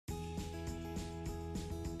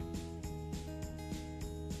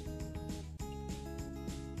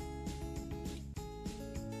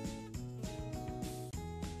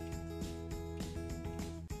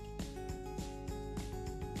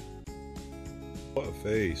What a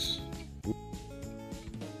face. Well,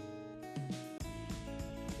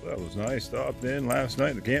 that was nice. Stopped in last night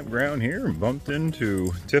at the campground here and bumped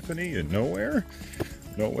into Tiffany and Nowhere.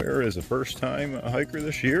 Nowhere is a first-time hiker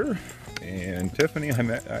this year, and Tiffany I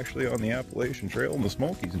met actually on the Appalachian Trail in the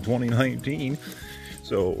Smokies in 2019.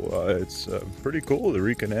 So it's pretty cool to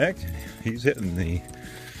reconnect. He's hitting the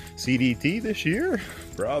CDT this year.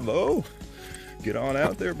 Bravo. Get on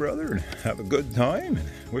out there, brother, and have a good time, and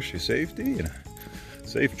wish you safety and a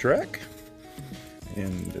safe trek.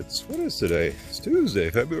 And it's, what is today? It's Tuesday,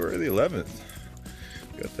 February the 11th.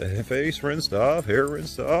 Got the face rinsed off, hair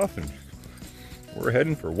rinsed off, and we're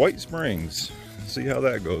heading for White Springs. See how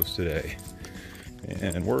that goes today.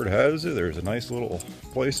 And word has it, there's a nice little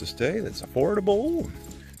place to stay that's affordable,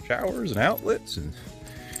 showers and outlets and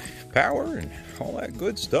power and all that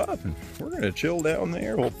good stuff. And we're gonna chill down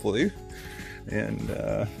there, hopefully. And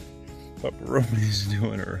Pepperoni's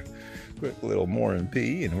doing her quick little morning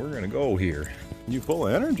pee, and we're gonna go here. You full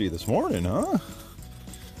of energy this morning, huh?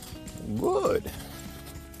 Good.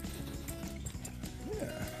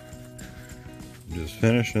 Yeah. Just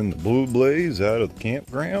finishing the Blue Blaze out of the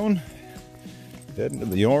campground. Heading to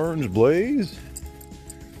the Orange Blaze.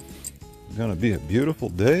 It's gonna be a beautiful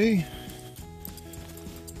day.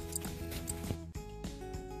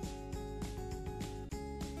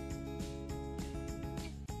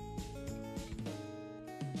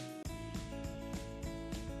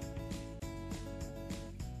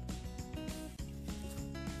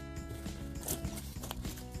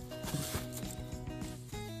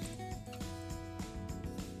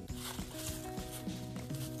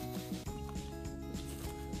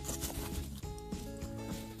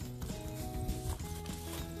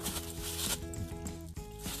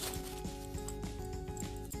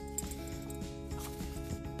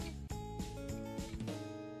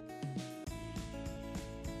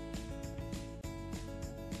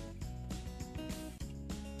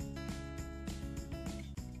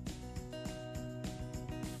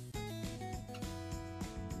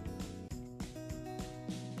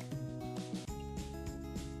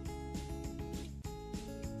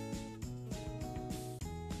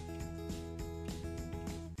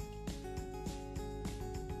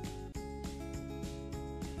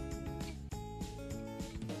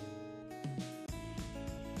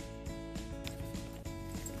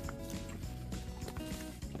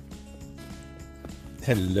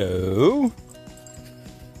 Hello.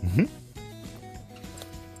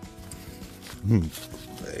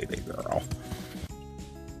 Baby girl.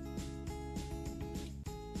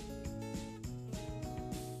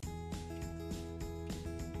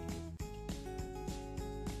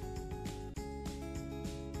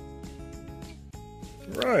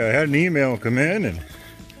 Right, I had an email come in and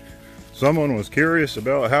someone was curious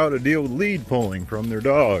about how to deal with lead pulling from their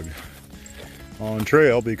dog on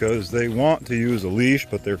trail because they want to use a leash,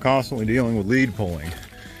 but they're constantly dealing with lead pulling.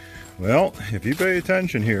 Well, if you pay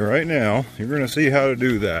attention here right now, you're going to see how to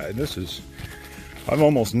do that. This is, I've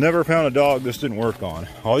almost never found a dog this didn't work on.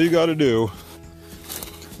 All you got to do,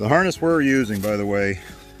 the harness we're using, by the way,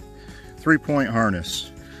 3-point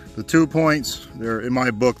harness. The 2 points, they're, in my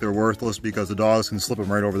book, they're worthless because the dogs can slip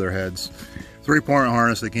them right over their heads. 3-point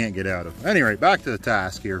harness they can't get out of. Anyway, back to the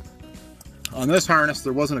task here. On this harness,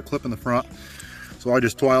 there wasn't a clip in the front, so I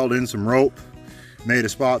just twiled in some rope, made a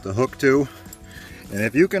spot to hook to. And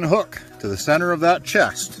if you can hook to the center of that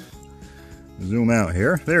chest, zoom out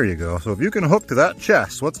here, there you go. So if you can hook to that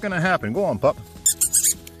chest, what's gonna happen? Go on, pup.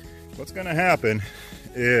 What's gonna happen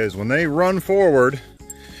is when they run forward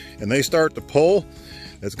and they start to pull,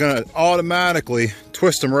 it's gonna automatically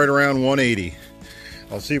twist them right around 180.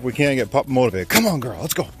 I'll see if we can get pup motivated. Come on, girl,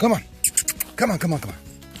 let's go, come on. Come on, come on, come on.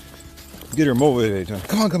 Get her motivated.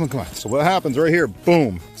 Come on, come on, come on. So what happens right here,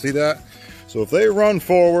 boom, see that? So if they run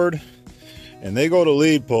forward and they go to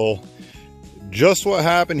lead pull, just what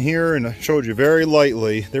happened here, and I showed you very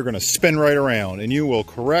lightly, they're gonna spin right around and you will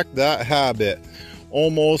correct that habit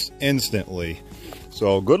almost instantly.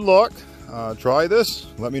 So good luck, try this.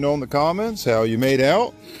 Let me know in the comments how you made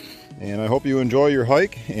out, and I hope you enjoy your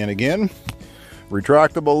hike. And again,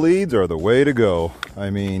 retractable leads are the way to go.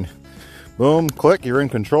 I mean, boom, click, you're in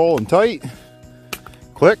control and tight.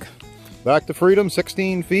 Click, back to freedom,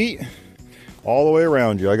 16 feet, all the way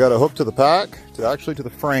around you. I got a hook to the pack, actually to the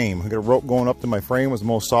frame. I got a rope going up to my frame was the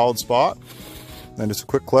most solid spot. And just a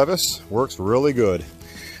quick clevis, works really good.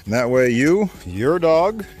 And that way your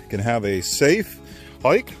dog can have a safe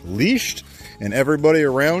hike, leashed, and everybody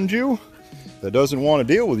around you that doesn't want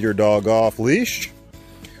to deal with your dog off leash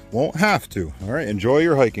won't have to. All right, enjoy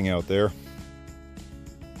your hiking out there.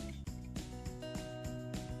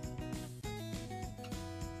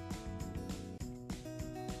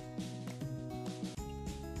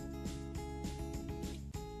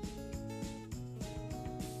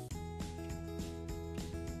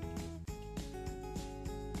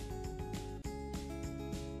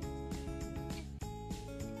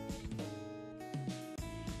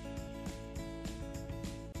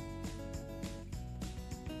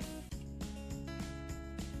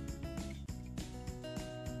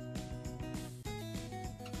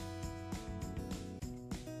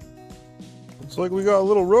 Looks like we got a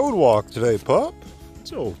little road walk today, pup.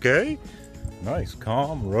 It's okay. Nice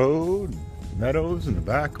calm road, meadows in the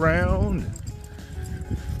background.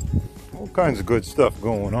 All kinds of good stuff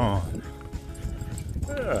going on.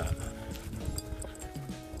 Yeah.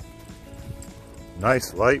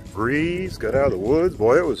 Nice light breeze. Got out of the woods.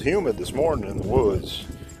 Boy, it was humid this morning in the woods.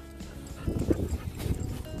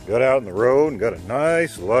 Got out in the road and got a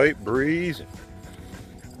nice light breeze.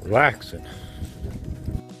 Relaxing.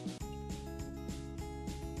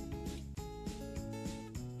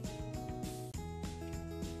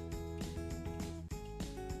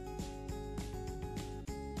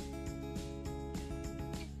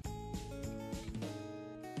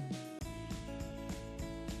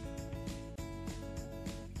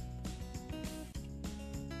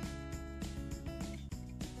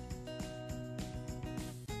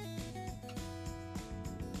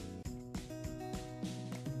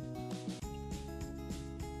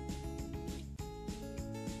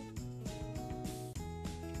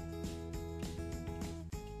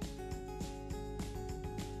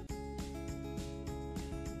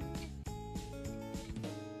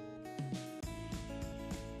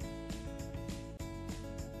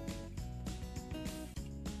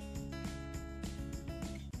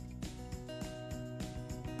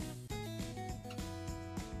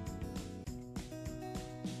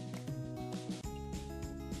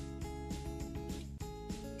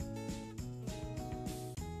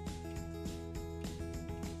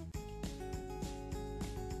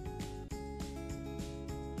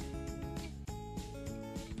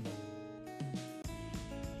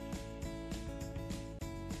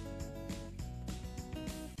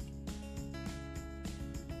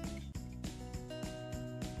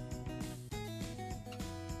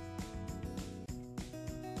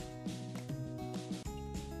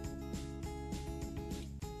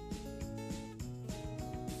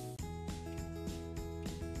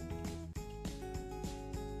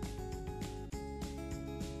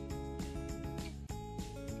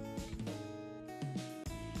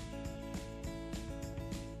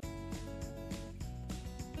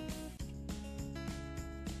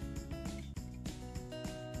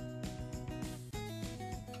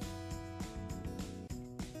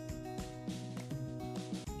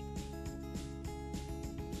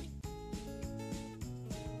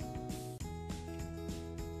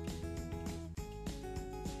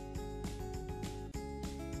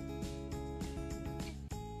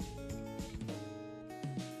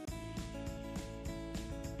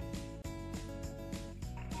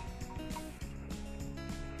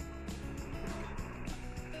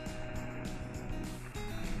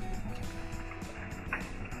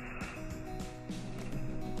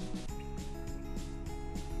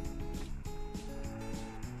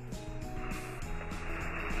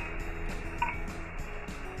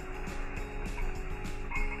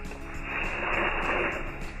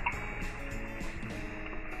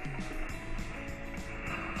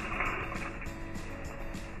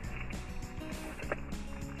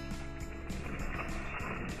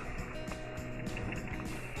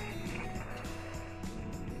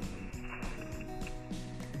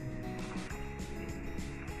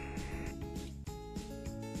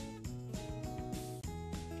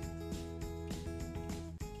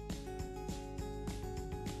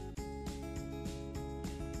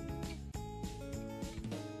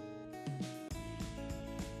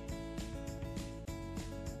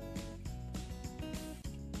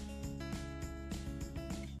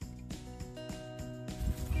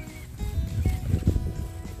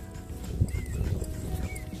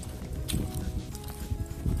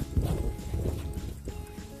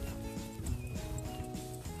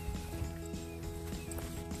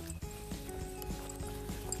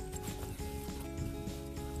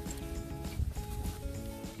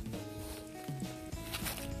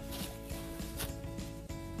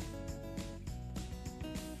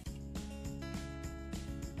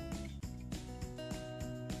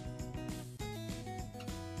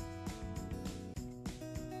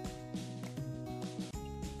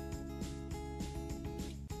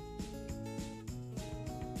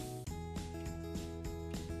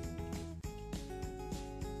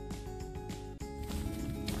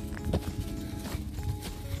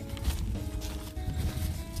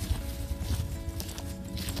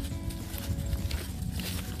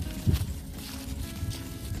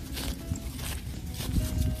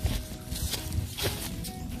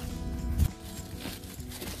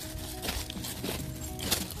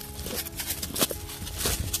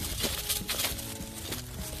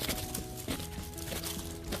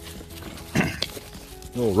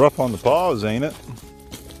 A little rough on the paws, ain't it?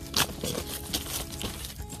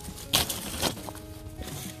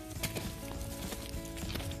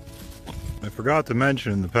 I forgot to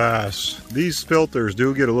mention in the past, these filters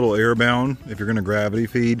do get a little airbound if you're going to gravity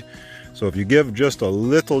feed. So if you give just a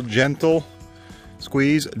little gentle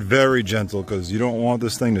squeeze, very gentle, because you don't want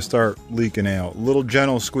this thing to start leaking out. Little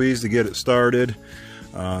gentle squeeze to get it started.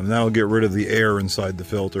 That'll get rid of the air inside the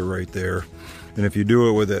filter right there. And if you do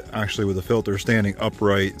it with the filter standing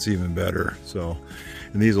upright, it's even better. So,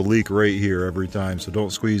 and these will leak right here every time, so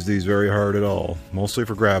don't squeeze these very hard at all, mostly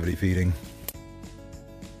for gravity feeding.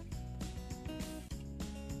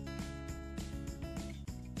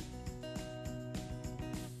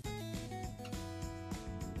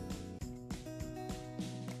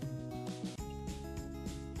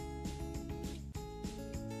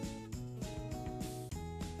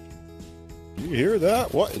 You hear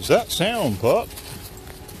that? What is that sound, pup?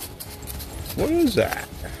 What is that?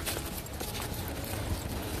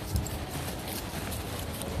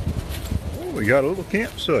 Oh, we got a little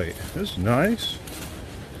campsite. This is nice.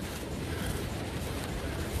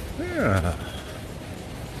 Yeah.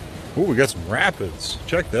 Oh, we got some rapids.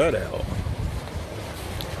 Check that out.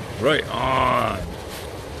 Right on.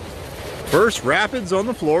 First rapids on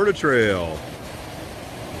the Florida Trail.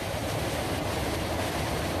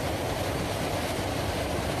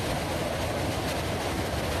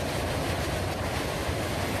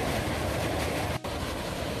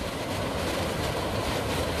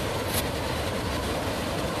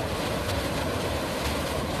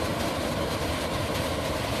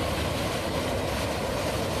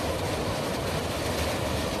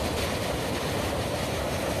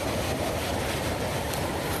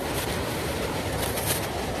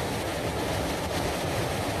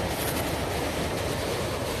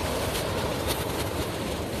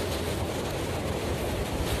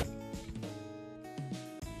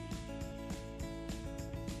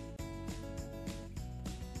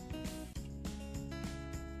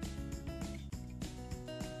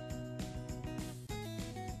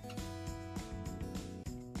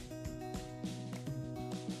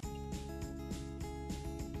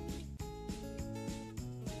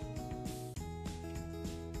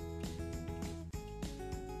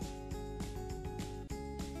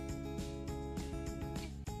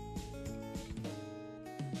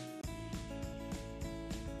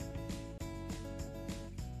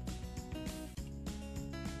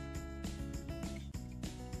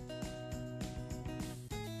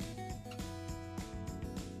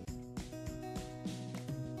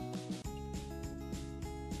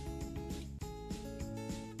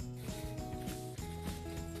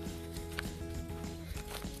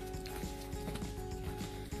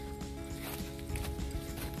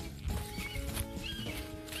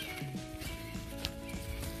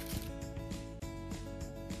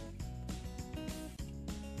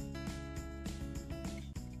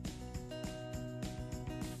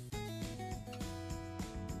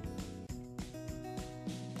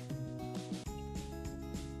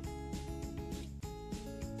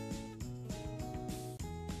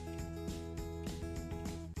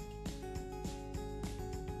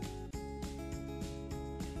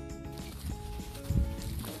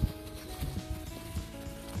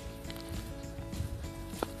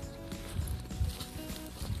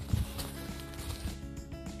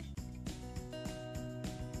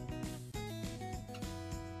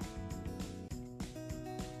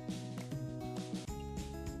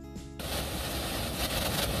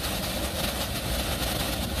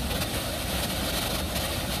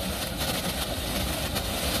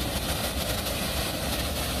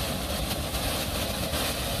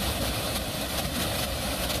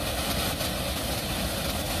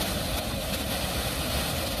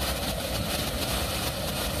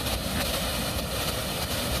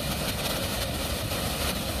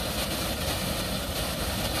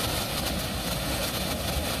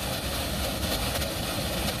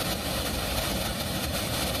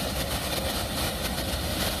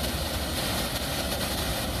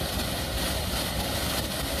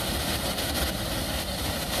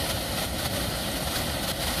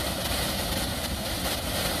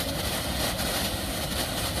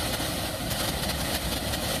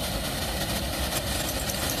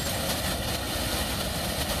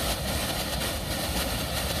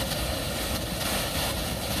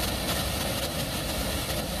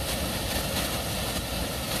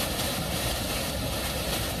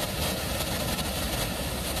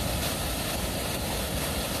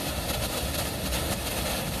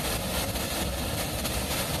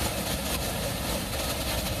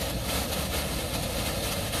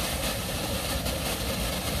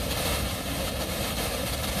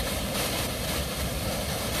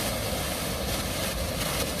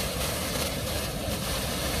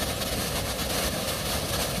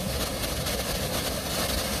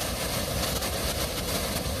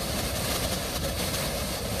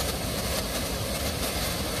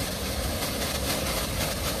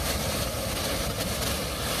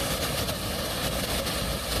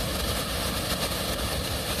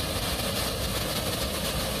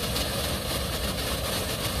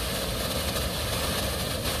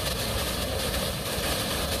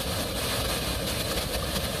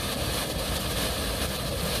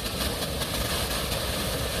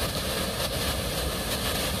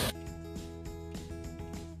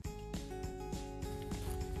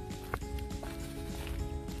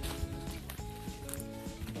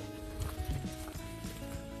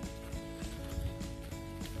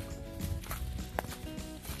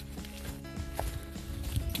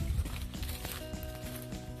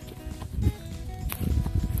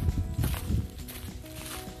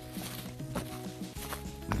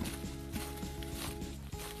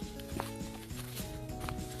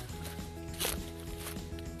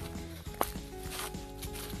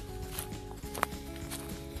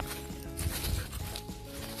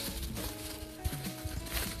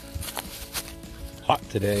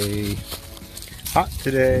 today. Hot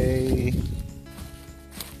today.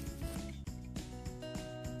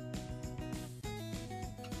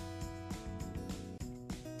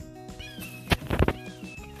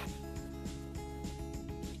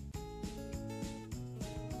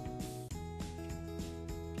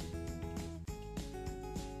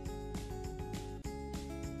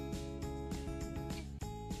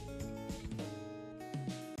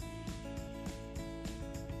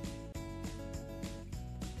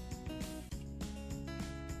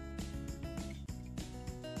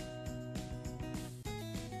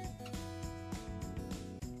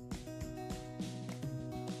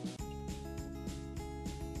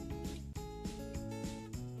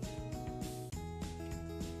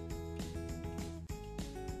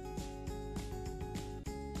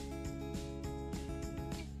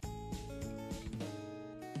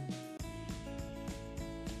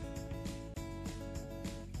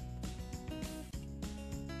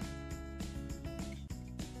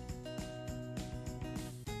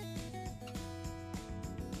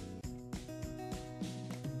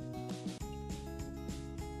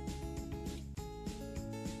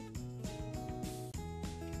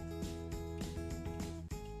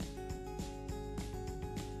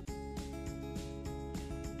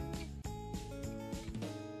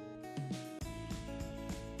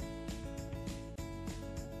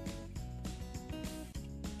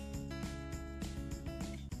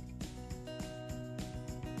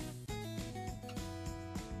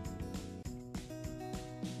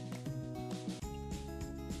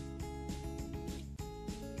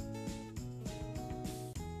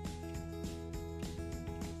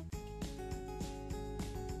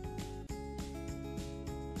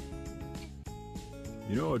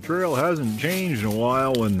 You know, a trail hasn't changed in a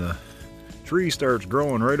while when the tree starts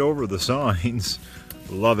growing right over the signs.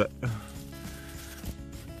 Love it.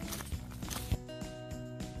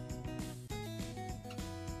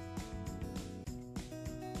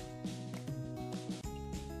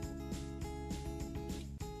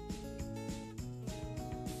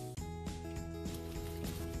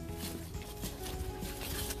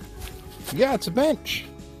 Yeah, it's a bench.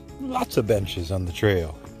 Lots of benches on the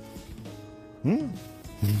trail.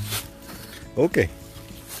 Okay.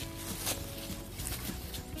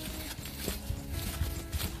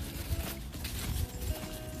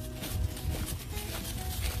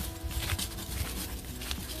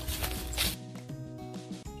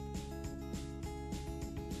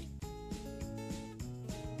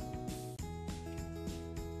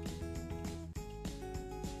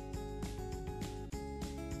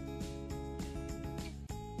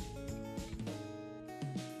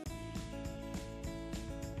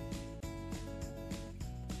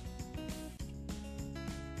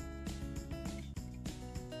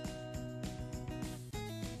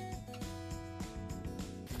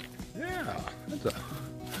 Yeah,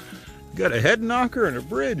 got a head knocker and a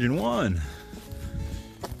bridge in one.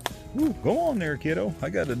 Ooh, go on there, kiddo. I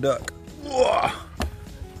got a duck. Whoa.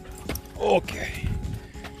 Okay.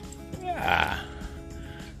 Yeah.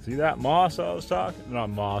 See that moss I was talking? Not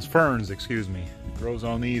moss, ferns, excuse me. It grows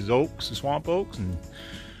on these oaks, the swamp oaks, and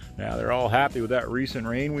now they're all happy with that recent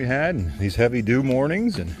rain we had and these heavy dew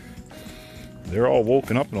mornings, and they're all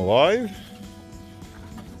woken up and alive.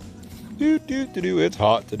 It's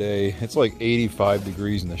hot today. It's like 85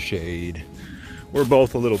 degrees in the shade. We're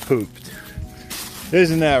both a little pooped.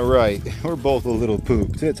 Isn't that right? We're both a little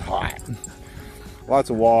pooped. It's hot.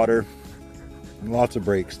 Lots of water and lots of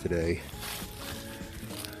breaks today.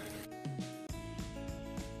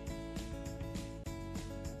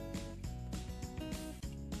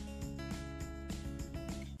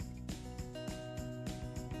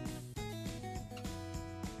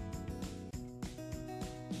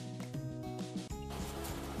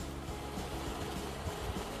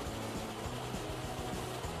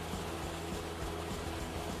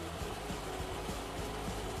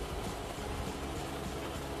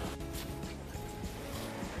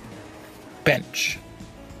 Bench.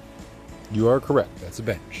 You are correct. That's a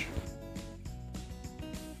bench.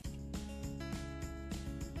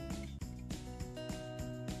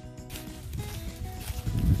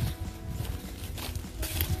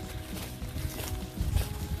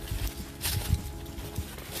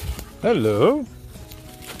 Hello.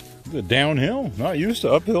 The downhill. Not used to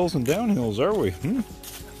uphills and downhills, are we?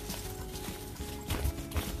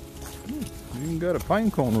 Even got a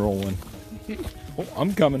pine cone rolling. Oh,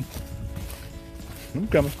 I'm coming. I'm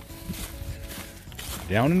coming.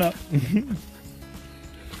 Down and up.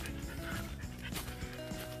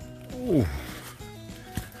 Oh.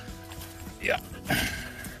 Yeah.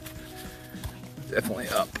 Definitely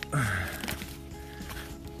up.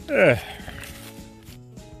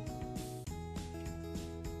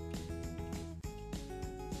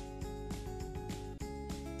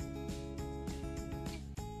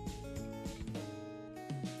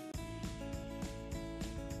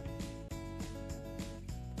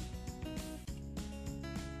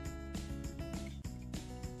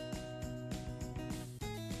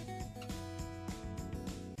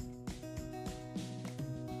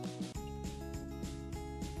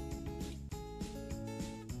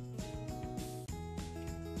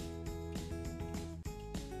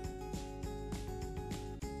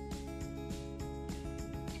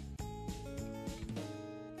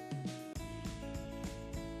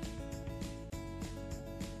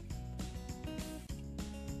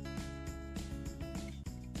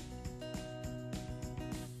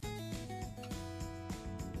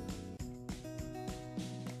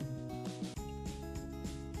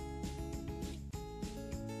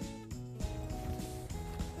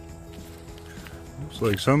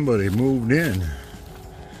 Looks like somebody moved in,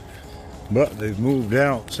 but they've moved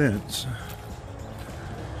out since.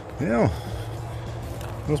 Yeah,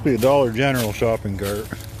 must be a Dollar General shopping cart.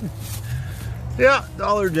 Yeah,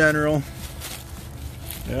 Dollar General.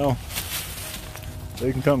 Yeah,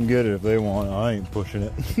 they can come get it if they want. I ain't pushing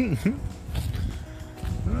it.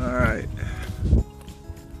 All right.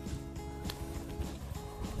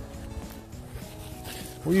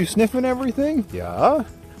 Were you sniffing everything? Yeah.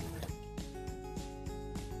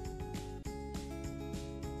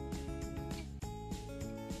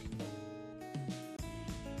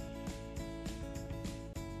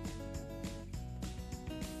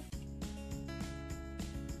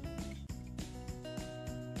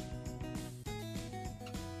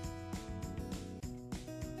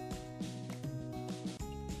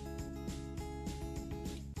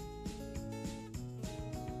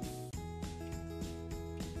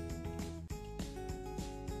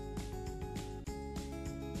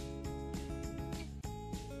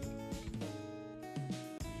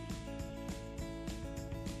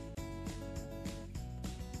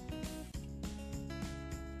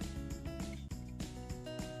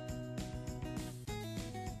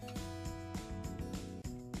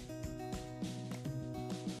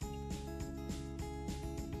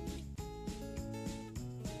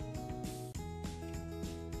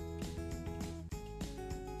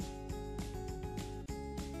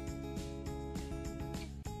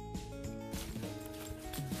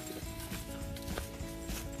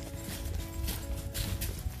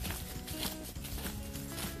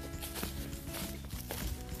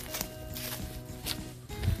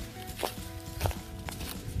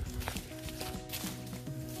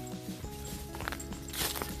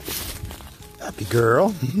 Happy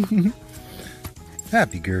girl.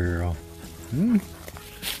 Happy girl.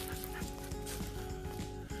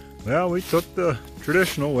 Well, we took the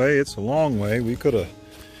traditional way. It's a long way. We could have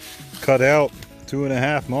cut out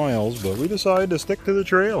 2.5 miles, but we decided to stick to the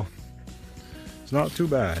trail. It's not too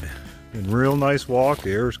bad. And real nice walk.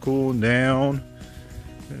 The air's cooling down.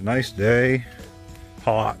 A nice day.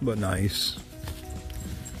 Hot, but nice.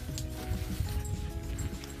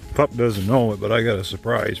 Pup doesn't know it, but I got a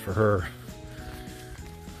surprise for her.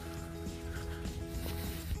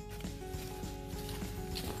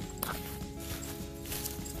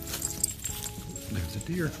 There's a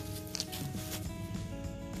deer.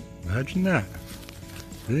 Imagine that.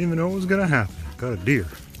 Didn't even know it was gonna happen. Got a deer.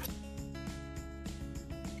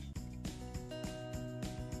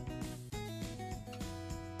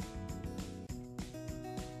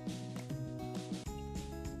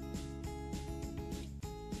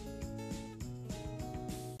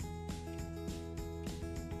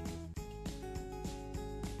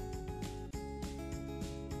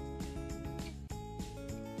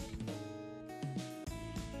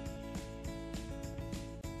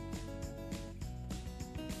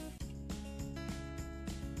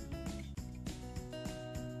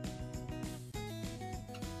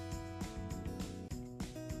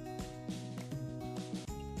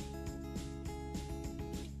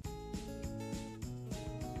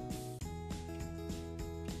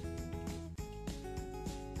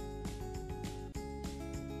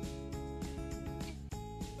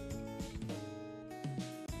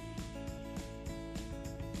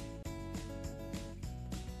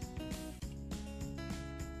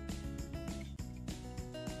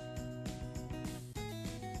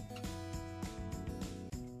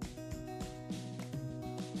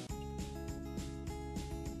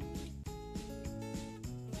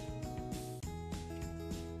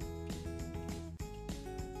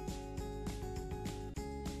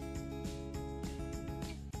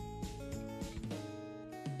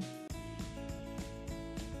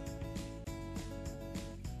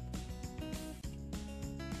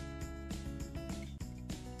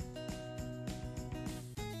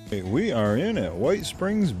 We are in at White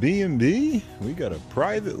Springs B&B. We got a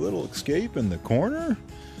private little escape in the corner.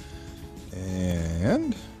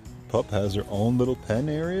 And Pup has her own little pen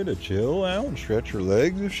area to chill out and stretch her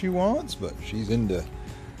legs if she wants, but she's into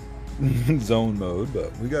zone mode.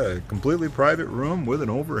 But we got a completely private room with an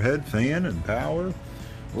overhead fan and power.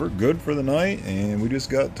 We're good for the night, and we just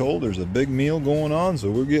got told there's a big meal going on,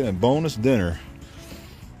 so we're getting a bonus dinner.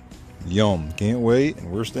 Yum, can't wait,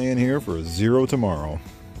 and we're staying here for a 0 tomorrow.